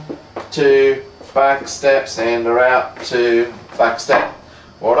 1, 2, back step, send her out, 2, back step.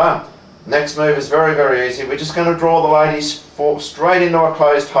 Well done. Next move is very, very easy. We're just going to draw the lady straight into a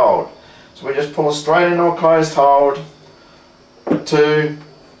closed hold. So we just pull her straight into a closed hold, 2,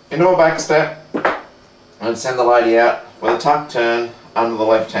 into a back step, and send the lady out with a tuck turn under the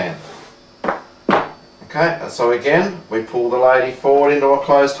left hand. Okay, so again, we pull the lady forward into a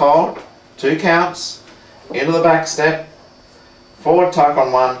closed hold, 2 counts, into the back step, forward tuck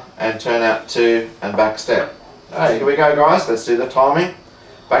on 1, and turn out 2, and back step. Okay, here we go guys, let's do the timing.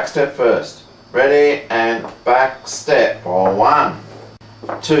 Back step first. Ready, and back step, 1,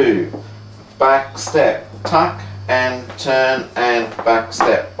 2, back step, tuck, and turn, and back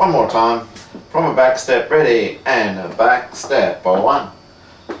step. One more time. From a back step, ready, and a back step, 1,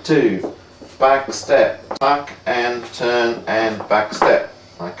 2, back step, tuck, and turn, and back step.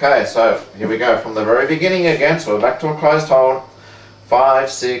 Okay, so here we go from the very beginning again, so we're back to a closed hold.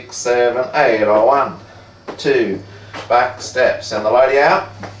 5, 6, 7, 8, 1, 2, back step, send the lady out,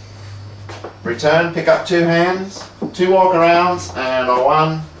 return, pick up 2 hands, 2 walk arounds, and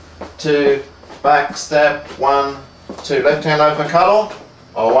 1, 2, back step, 1, 2, left hand over cuddle,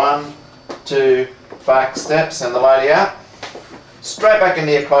 1, 2, back step, send the lady out, straight back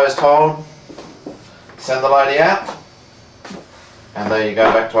into your closed hold, send the lady out, and there you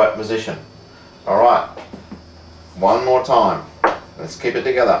go, back to open position. Alright, one more time, let's keep it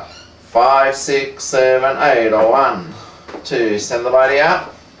together. 5, 6, 7, 8, 1, 2, send the lady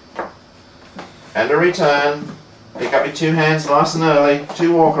out, and a return, pick up your 2 hands nice and early,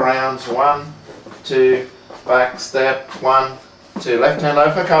 2 walk arounds, 1, 2, back step, 1, 2, left hand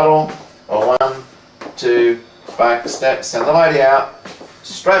over cuddle, 1, 2, back step, send the lady out,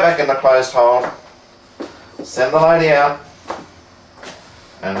 straight back into closed hold, send the lady out,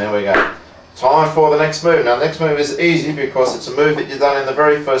 and there we go. Time for the next move. Now the next move is easy because it's a move that you've done in the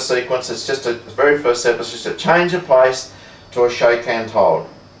very first sequence. It's just the very first step. It's just a change of place to a shake hand hold.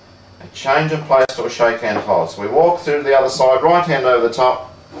 A change of place to a shake hand hold. So we walk through to the other side, right hand over the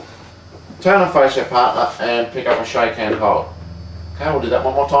top, turn and face your partner and pick up a shake hand hold. Okay, we'll do that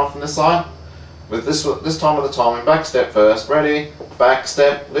one more time from this side. With this time with the timing, back step first. Ready, back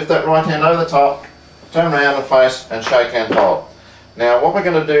step, lift that right hand over the top, turn around and face and shake hand hold. Now what we're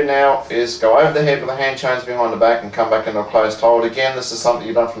going to do now is go over the head with the hand chains behind the back and come back into a closed hold. Again, this is something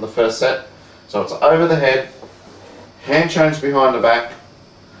you've done from the first set. So it's over the head, hand chains behind the back,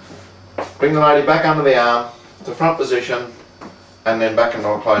 bring the lady back under the arm to front position, and then back into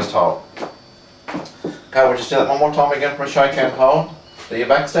a closed hold. Okay, we'll just do that one more time again for a shake hand hold. Do your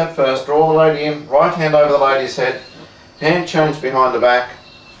back step first, draw the lady in, right hand over the lady's head, hand chains behind the back,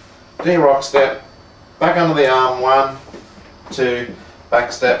 do your rock step, back under the arm, 1, 2, back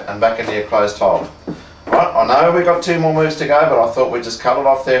step, and back into your closed hold. Right, I know we've got 2 more moves to go, but I thought we'd just cut it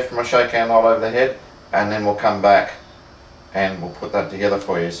off there from a shake hand hold over the head, and then we'll come back and we'll put that together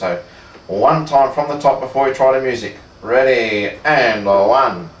for you. So one time from the top before we try the music. Ready, and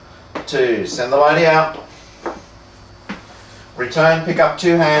 1, 2, send the lady out, return, pick up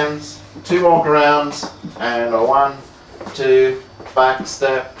 2 hands, 2 walk arounds, and 1, 2, back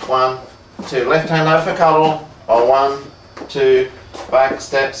step, 1, 2, left hand over cuddle, 1, 2, back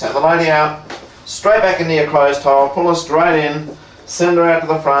step, send the lady out, straight back into your closed hold, pull her straight in, send her out to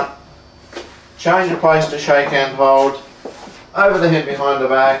the front, change your place to shake hand hold, over the head behind the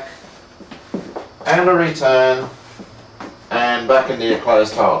back, and a return, and back into your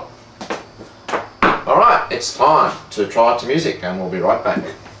closed hold. Alright, it's time to try it to music, and we'll be right back.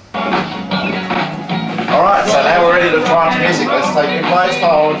 Alright, so now we're ready to try it to music. Let's take your closed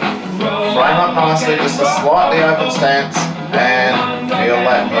hold, frame up nicely, just a slightly open stance, and feel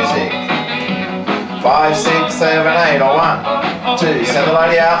that music. 5, 6, 7, 8, or 1, 2, send the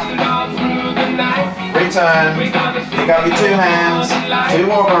lady out, return, pick up your 2 hands, 2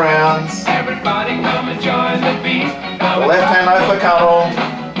 walk arounds, the left hand over cuddle,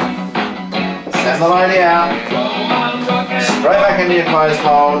 send the lady out, straight back into your closed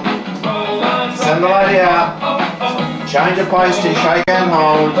hold, send the lady out, change your place to shake and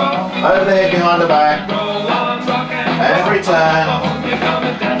hold, over the head behind the back, and return,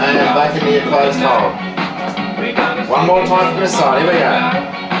 and back into your closed hold. One more time from this side, here we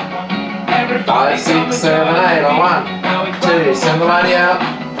go. 5, 6, 7, 8, on 1, 2, send the lady out,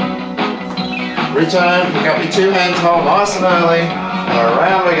 return, pick up your 2 hands, hold nice and early, and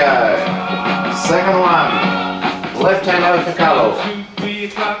around we go. Second one, left hand over for cuddle,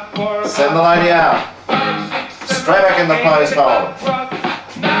 send the lady out, straight back in the closed hold,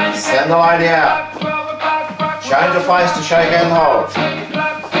 send the lady out, change your place to shake and hold,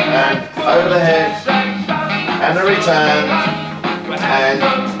 and over the head, and a return, and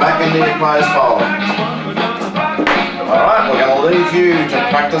back into your closed hold. Alright, we're going to leave you to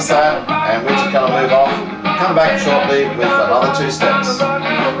practice that, and we're just going to move off, come back shortly with another 2 steps.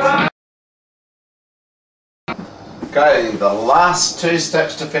 Okay, the last 2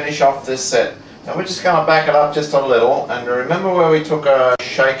 steps to finish off this set. Now we're just going to back it up just a little, and remember where we took a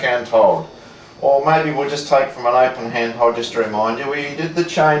shake hand hold. Or maybe we'll just take from an open hand hold just to remind you. We did the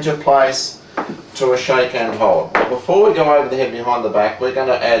change of place to a shake hand hold. But before we go over the head behind the back, we're going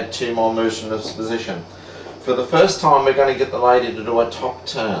to add 2 more moves from this position. For the first time, we're going to get the lady to do a top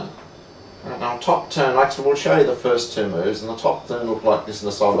turn. Now top turn, actually we'll show you the first 2 moves, and the top turn will look like this in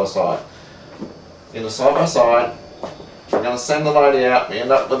the side by side. In the side by side, we're going to send the lady out, we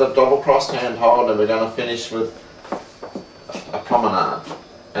end up with a double crossed hand hold, and we're going to finish with a promenade.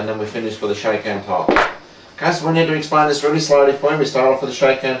 And then we finish with a shake hand hold. Okay, so we need to explain this really slowly for you. We start off with a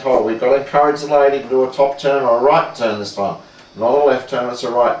shake hand hold. We've got to encourage the lady to do a top turn or a right turn this time. Not a left turn, it's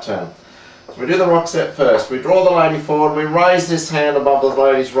a right turn. So we do the rock step first. We draw the lady forward, we raise this hand above the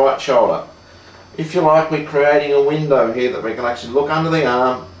lady's right shoulder. If you like, we're creating a window here that we can actually look under the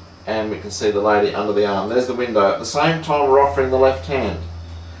arm, and we can see the lady under the arm. There's the window. At the same time, we're offering the left hand.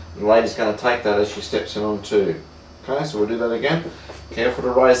 The lady's going to take that as she steps in on 2. Okay, so we'll do that again. Careful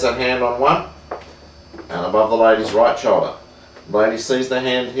to raise that hand on 1, and above the lady's right shoulder. The lady sees the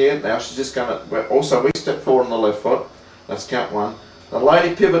hand here. Now she's just going to, also we step forward on the left foot. Let's count 1. The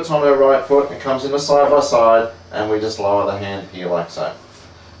lady pivots on her right foot and comes in the side by side, and we just lower the hand here like so.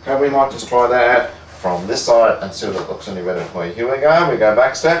 Okay, we might just try that from this side and see if it looks any better for you. Here we go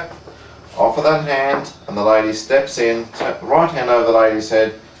back step, offer that hand, and the lady steps in, tap the right hand over the lady's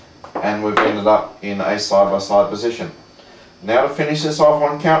head, and we've ended up in a side by side position. Now to finish this off,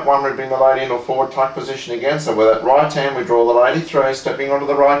 on count 1, we bring the lady into a forward tuck position again. So with that right hand we draw the lady through, stepping onto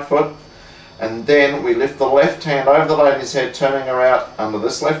the right foot, and then we lift the left hand over the lady's head, turning her out under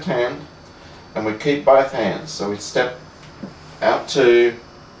this left hand, and we keep both hands. So we step out 2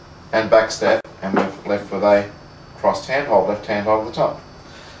 and back step, and we're left with a crossed hand hold, left hand hold at the top.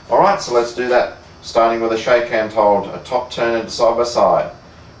 Alright, so let's do that, starting with a shake hand hold, a top turn into side by side.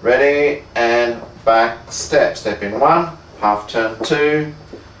 Ready, and back step. Step in 1, half turn 2,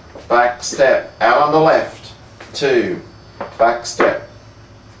 back step, out on the left, 2, back step.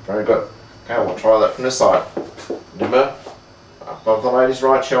 Very good. Okay, we'll try that from this side. Remember, above the lady's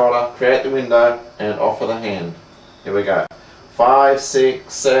right shoulder, create the window, and offer the hand. Here we go. 5,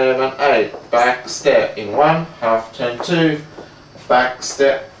 6, 7, 8, back step in 1, half turn 2, back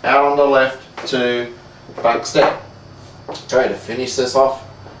step, out on the left, 2, back step. Okay, to finish this off,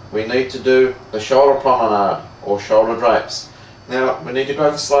 we need to do the shoulder promenade or shoulder drapes. Now we need to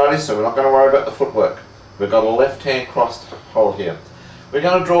go slowly, so we're not going to worry about the footwork. We've got a left hand crossed hold here. We're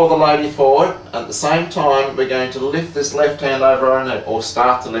going to draw the lady forward. At the same time, we're going to lift this left hand over her own head, or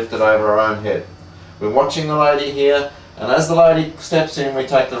start to lift it over her own head. We're watching the lady here, and as the lady steps in, we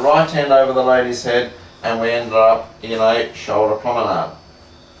take the right hand over the lady's head, and we end up in a shoulder promenade.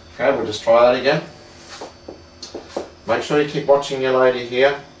 Okay, we'll just try that again. Make sure you keep watching your lady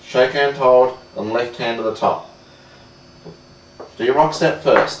here. Shake hand hold, and left hand to the top. Do your rock step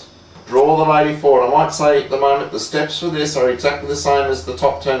first. Draw the lady forward. I might say at the moment the steps for this are exactly the same as the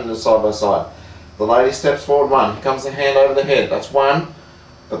top turn and the side by side. The lady steps forward 1. Here comes the hand over the head. That's 1.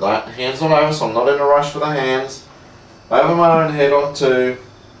 But the hand's not over, so I'm not in a rush for the hands. Over my own head on 2.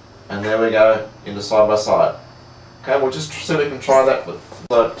 And there we go, into side by side. Okay, we'll just see if we can try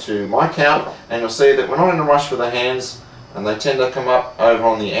that to my count, and you'll see that we're not in a rush with the hands, and they tend to come up over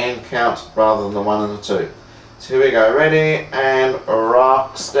on the and count rather than the 1 and the 2. So here we go, ready, and a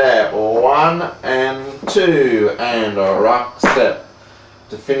rock step, 1 and 2, and a rock step.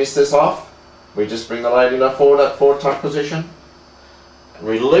 To finish this off, we just bring the lady forward, that forward tuck position,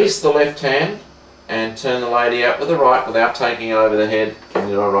 release the left hand, and turn the lady out with the right without taking it over the head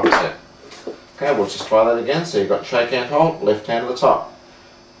into a rock step. Okay, we'll just try that again. So you've got shake hand hold, left hand at the top.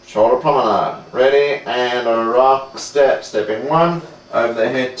 Shoulder promenade. Ready, and a rock step. Stepping 1, over the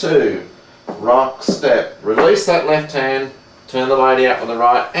head 2. Rock step. Release that left hand, turn the lady out with the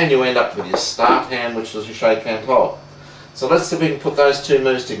right, and you end up with your start hand, which is your shake hand hold. So let's see if we can put those two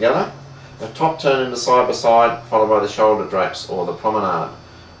moves together. The top turn into side by side, followed by the shoulder drapes or the promenade.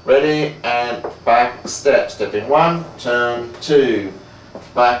 Ready, and back step. Stepping 1, turn 2,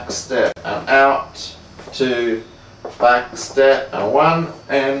 back step, and out, 2, back step, and 1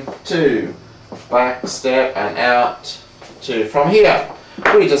 and 2, back step, and out, 2. From here,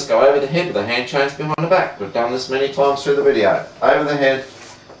 we just go over the head with the hand chains behind the back. We've done this many times through the video. Over the head,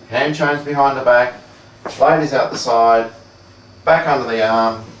 hand chains behind the back, ladies out the side, back under the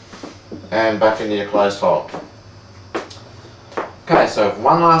arm, and back into your closed hold. Okay, so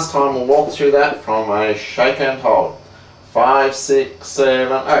one last time we'll walk through that from a shake and hold. 5, 6,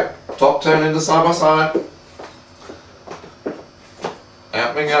 7, 8. Top turn into side by side.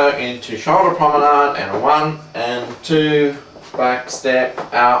 Out we go into shoulder promenade, and 1 and 2, back step,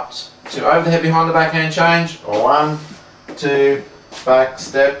 out, 2, over the head behind the back hand change, or 1, 2, back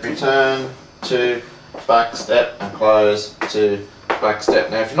step, return, 2, back step, and close, 2, back step.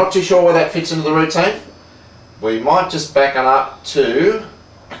 Now if you're not too sure where that fits into the routine, we might just back it up to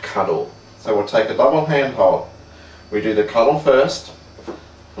a cuddle. So we'll take a double hand hold. We do the cuddle first,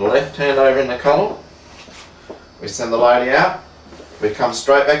 left hand over in the cuddle, we send the lady out, we come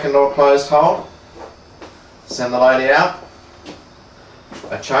straight back into a closed hold, send the lady out,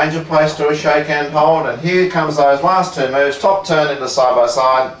 a change of place to a shake hand hold, and here comes those last two moves, top turn into side by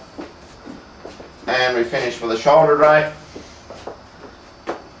side, and we finish with a shoulder drape,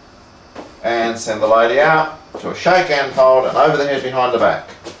 and send the lady out to a shake hand hold and over the head behind the back,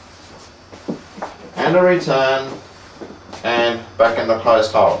 and a return, and back into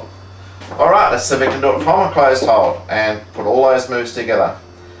closed hold. Alright, let's see if we can do it from a closed hold and put all those moves together.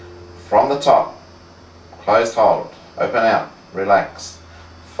 From the top, closed hold, open out, relax.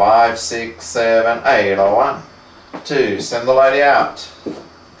 5, 6, 7, 8, or 1, 2, send the lady out.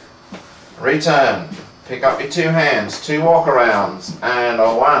 Return, pick up your two hands, 2 walk arounds, and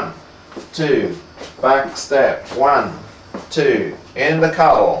a 1, 2, back step, 1, 2, in the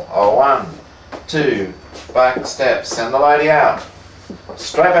cuddle, or 1, 2, back step, send the lady out.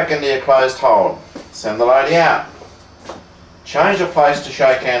 Straight back into your closed hold, send the lady out. Change of place to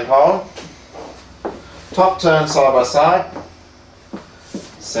shake hand hold. Top turn side by side.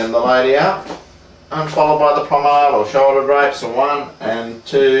 Send the lady out. And followed by the promenade or shoulder drapes, so 1 and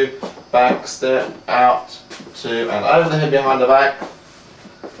 2, back step, out, 2, and over the head behind the back.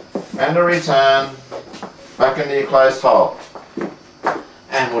 And a return, back into your closed hold.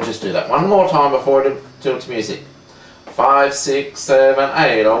 And we'll just do that one more time before we do it to music. 5, 6, 7,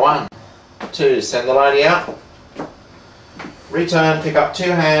 8, or 1, 2, send the lady out. Return, pick up 2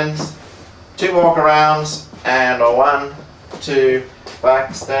 hands, 2 walk arounds, and a 1, 2,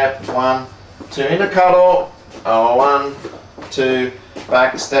 back step, 1, 2, into cuddle, or 1, 2,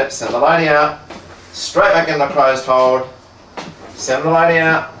 back step, send the lady out. Straight back into closed hold, send the lady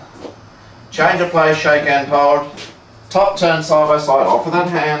out. Change of place, shake hand hold. Top turn side by side, off with that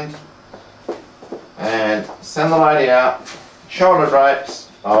hand. And send the lady out. Shoulder drapes,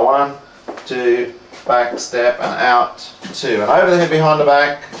 1, 2, back step, and out, 2. And over the head behind the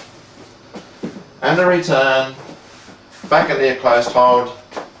back. And a return. Back into your closed hold.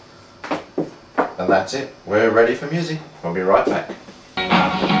 And that's it. We're ready for music. We'll be right back.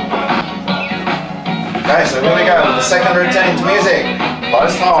 Okay, so here we go with the second routine to music.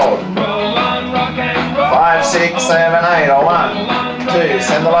 Closed hold. 5, 6, 7, 8, or 1, 2,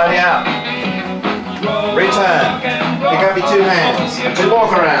 send the lady out. Return, pick up your 2 hands, 2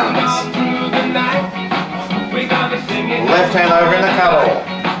 walk arounds. Left hand over in the cuddle.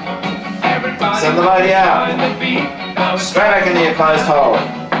 Send the lady out. Straight back into your closed hold.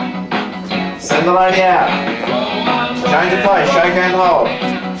 Send the lady out. Change of place, shake hand hold.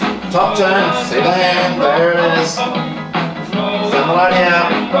 Top turn, see the hand, there it is. Send the lady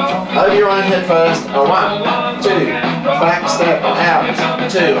out. Over your own head first. 1, 2, back step, out,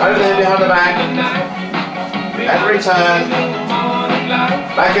 2, over the head behind the back. And return.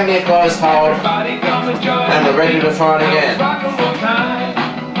 Back into your closed hold. And we're ready to try it again.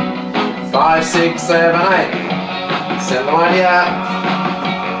 5, 6, 7, 8. Send the lady out.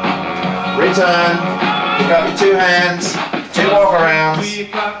 Return. Pick up your 2 hands. 2 walk arounds.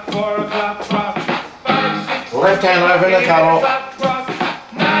 Left hand over in the cuddle.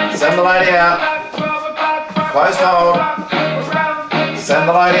 Send the lady out. Closed hold. Send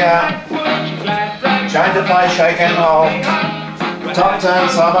the lady out. Change of place, shake hand hold. Top turn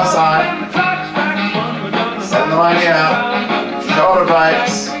side by side. Send the lady out. Shoulder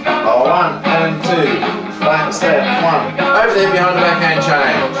breaks. 1 and 2. Back step 1. Over there behind the backhand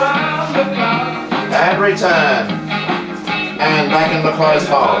change. And return. And back in the closed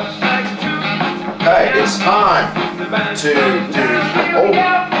hold. Okay, it's time to do all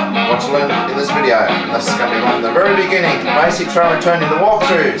what you learned in this video. And this is going to be from the very beginning. Basic throw return into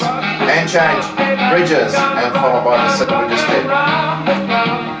walkthroughs, hand change, bridges, and followed by the set we just did.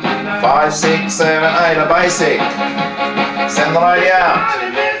 5, 6, 7, 8, a basic. Send the lady out.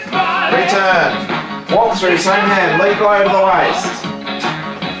 Return. Walk through, same hand, lead low to the waist.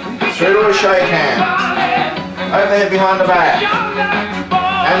 Through to a shake hand. Overhead behind the back.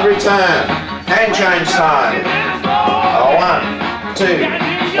 And return. Hand change time. 1, 2,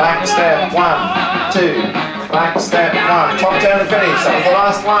 back step 1, 2, back step 1. Top turn to finish. That was the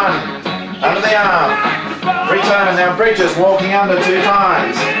last one. Under the arm. Return. Now bridges, walking under 2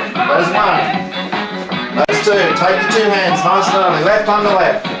 times. There's 1. There's 2. Take the 2 hands, nice and early. Left under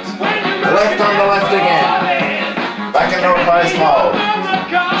left. Left under left again. Back into a closed hold.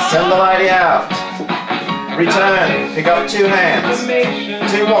 Send the lady out. Return. Pick up 2 hands.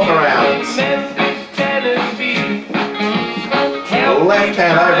 2 walk arounds. Left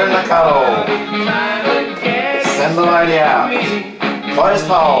hand over in the cuddle. Send the lady out. Closed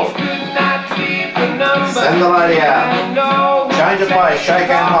hold. Send the lady out. Change of place. Shake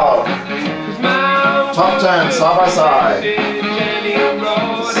hand hold. Top turn side by side.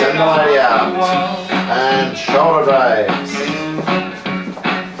 Send the lady out. And shoulder drapes.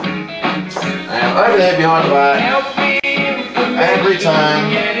 And over there behind the back. And return.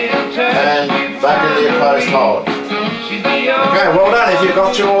 And back into your closed hold. Okay, well done. If you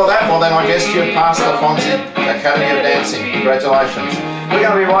got through all of that, well then I guess you've passed the Fonzies Academy of Dancing. Congratulations. We're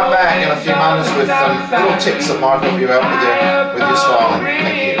going to be right back in a few moments with little tips that might help you out with your styling.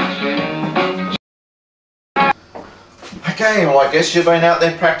 Thank you. Okay, well I guess you've been out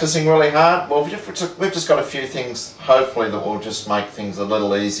there practicing really hard. Well, we've just got a few things, hopefully, that will just make things a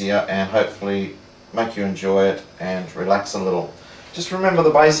little easier and hopefully make you enjoy it and relax a little. Just remember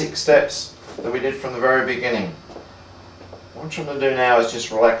the basic steps that we did from the very beginning. What you're going to do now is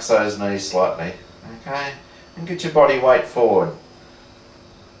just relax those knees slightly, okay? And get your body weight forward.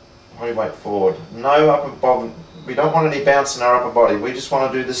 Body weight forward. No upper body. We don't want any bounce in our upper body. We just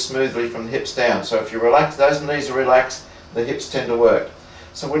want to do this smoothly from the hips down. So if you relax, those knees are relaxed, the hips tend to work.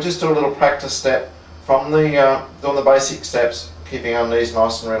 So we'll just do a little practice step from the doing the basic steps, keeping our knees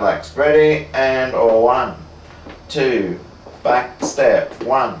nice and relaxed. Ready? And 1, 2, back step.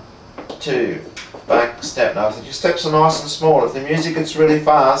 1, 2. Back step. Now if your steps are nice and small, if the music gets really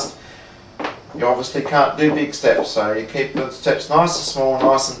fast, you obviously can't do big steps, so you keep the steps nice and small,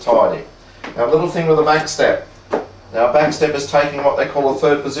 nice and tidy. Now a little thing with the back step. Now a back step is taking what they call a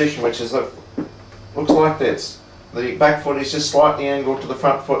third position, which is looks like this. The back foot is just slightly angled to the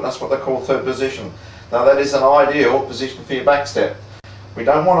front foot, and that's what they call third position. Now that is an ideal position for your back step. We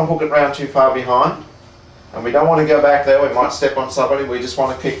don't want to hook it round too far behind. And we don't want to go back there, we might step on somebody, we just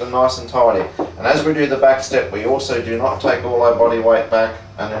want to keep them nice and tidy. And as we do the back step, we also do not take all our body weight back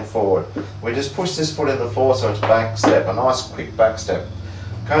and then forward. We just push this foot in the floor so it's back step, a nice quick back step.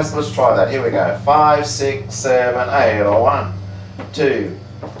 Okay, so let's try that. Here we go. 5, 6, 7, 8, or 1, 2,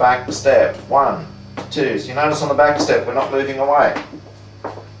 back step, 1, 2. So you notice on the back step, we're not moving away.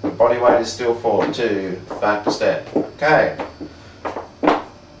 The body weight is still forward. 2, back step. Okay.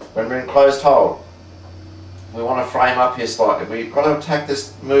 When we're in closed hold, we want to frame up here slightly. We've got to attack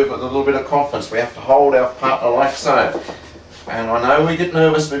this move with a little bit of confidence. We have to hold our partner like so. And I know we get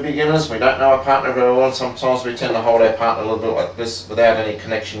nervous, we're beginners, we don't know our partner very well, and sometimes we tend to hold our partner a little bit like this without any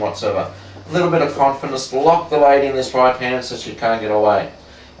connection whatsoever. A little bit of confidence, lock the lady in this right hand so she can't get away.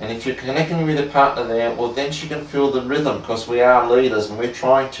 And if you're connecting with your partner there, well then she can feel the rhythm, because we are leaders and we're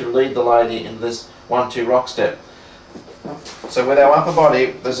trying to lead the lady in this 1-2 rock step. So with our upper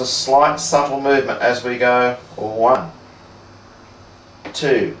body, there's a slight subtle movement as we go 1,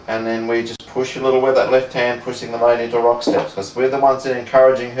 2, and then we just push a little with that left hand, pushing the lady into rock steps, because we're the ones that are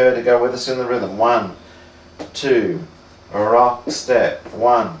encouraging her to go with us in the rhythm. 1, 2, a rock step.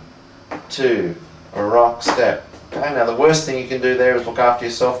 1, 2, a rock step. Okay, now the worst thing you can do there is look after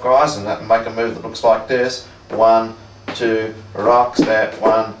yourself, guys, and make a move that looks like this. 1, 2, rock step,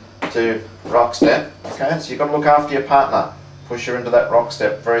 1, 2, rock step. Okay, so you've got to look after your partner. Push her into that rock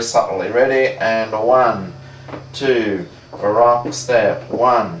step very subtly. Ready? And 1, 2, rock step,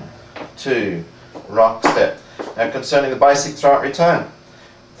 1, 2, rock step. Now concerning the basic throat return,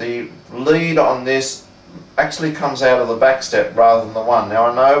 the lead on this actually comes out of the back step rather than the 1. Now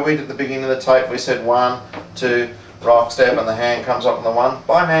I know we did at the beginning of the tape, we said 1, 2, rock step, and the hand comes up on the 1.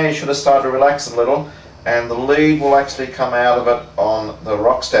 By now you should have started to relax a little, and the lead will actually come out of it on the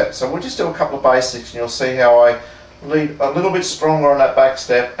rock step. So we'll just do a couple of basics and you'll see how I lead a little bit stronger on that back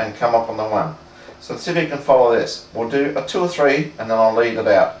step and come up on the 1. So let's see if you can follow this. We'll do a 2 or 3 and then I'll lead it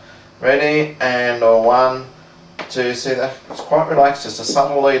out. Ready? And 1, 2, see that? It's quite relaxed, just a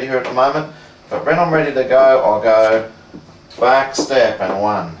subtle lead here at the moment. But when I'm ready to go, I'll go back step and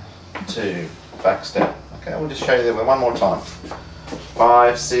 1, 2, back step. Okay, we'll just show you that one more time.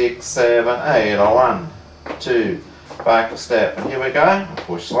 5, 6, 7, 8, 1, 2, back step. And here we go.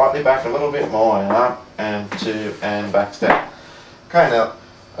 Push slightly back a little bit more, and up, and 2, and back step. Okay, now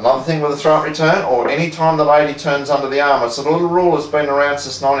another thing with the throat return, or any time the lady turns under the arm, it's a little rule that's been around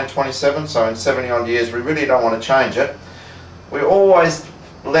since 1927, so in 70 odd years we really don't want to change it. We always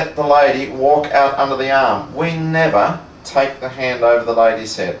let the lady walk out under the arm. We never take the hand over the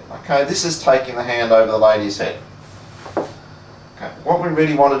lady's head. Okay, this is taking the hand over the lady's head. Okay, what we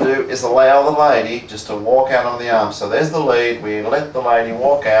really want to do is allow the lady just to walk out on the arm. So there's the lead, we let the lady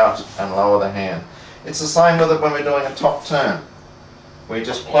walk out and lower the hand. It's the same with it when we're doing a top turn. We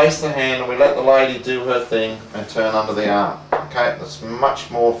just place the hand and we let the lady do her thing and turn under the arm. Okay, that's much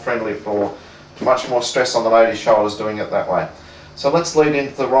more friendly for, much more stress on the lady's shoulders doing it that way. So let's lead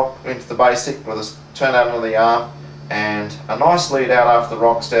into the basic with a turn out under the arm and a nice lead out after the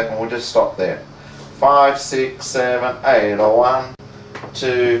rock step, and we'll just stop there. 5, 6, 7, 8, 1,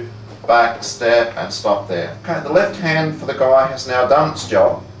 2, back step, and stop there. Okay, the left hand for the guy has now done its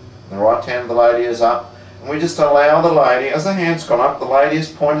job. The right hand of the lady is up, and we just allow the lady, as the hand's gone up, the lady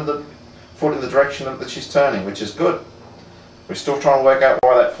has pointed the foot in the direction that she's turning, which is good. We're still trying to work out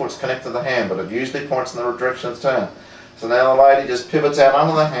why that foot's connected to the hand, but it usually points in the direction of the turn. So now the lady just pivots out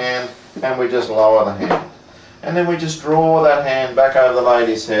under the hand, and we just lower the hand. And then we just draw that hand back over the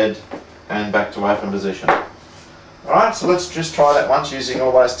lady's head and back to open position. Alright, so let's just try that once using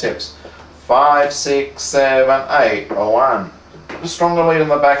all those tips. 5, 6, 7, 8, 1. A stronger lead on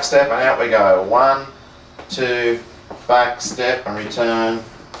the back step, and out we go. 1, 2, back step, and return,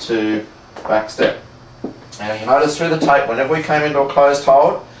 2, back step. Now you notice through the tape, whenever we came into a closed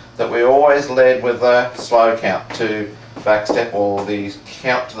hold, that we always led with a slow count, 2, back step, or the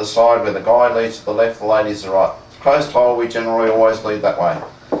count to the side where the guy leads to the left, the ladies to the right. Closed hold, we generally always lead that way.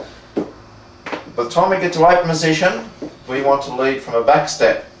 By the time we get to open position, we want to lead from a back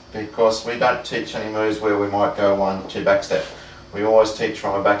step, because we don't teach any moves where we might go 1, 2 back step. We always teach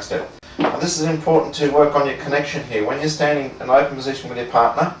from a back step. Now this is important to work on your connection here. When you're standing in open position with your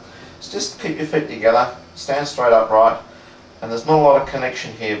partner, just keep your feet together, stand straight upright, and there's not a lot of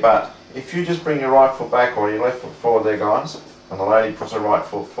connection here, but if you just bring your right foot back or your left foot forward there, guys, and the lady puts her right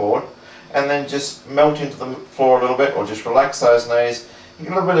foot forward, and then just melt into the floor a little bit, or just relax those knees, you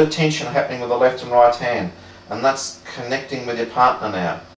get a little bit of tension happening with the left and right hand, and that's connecting with your partner now.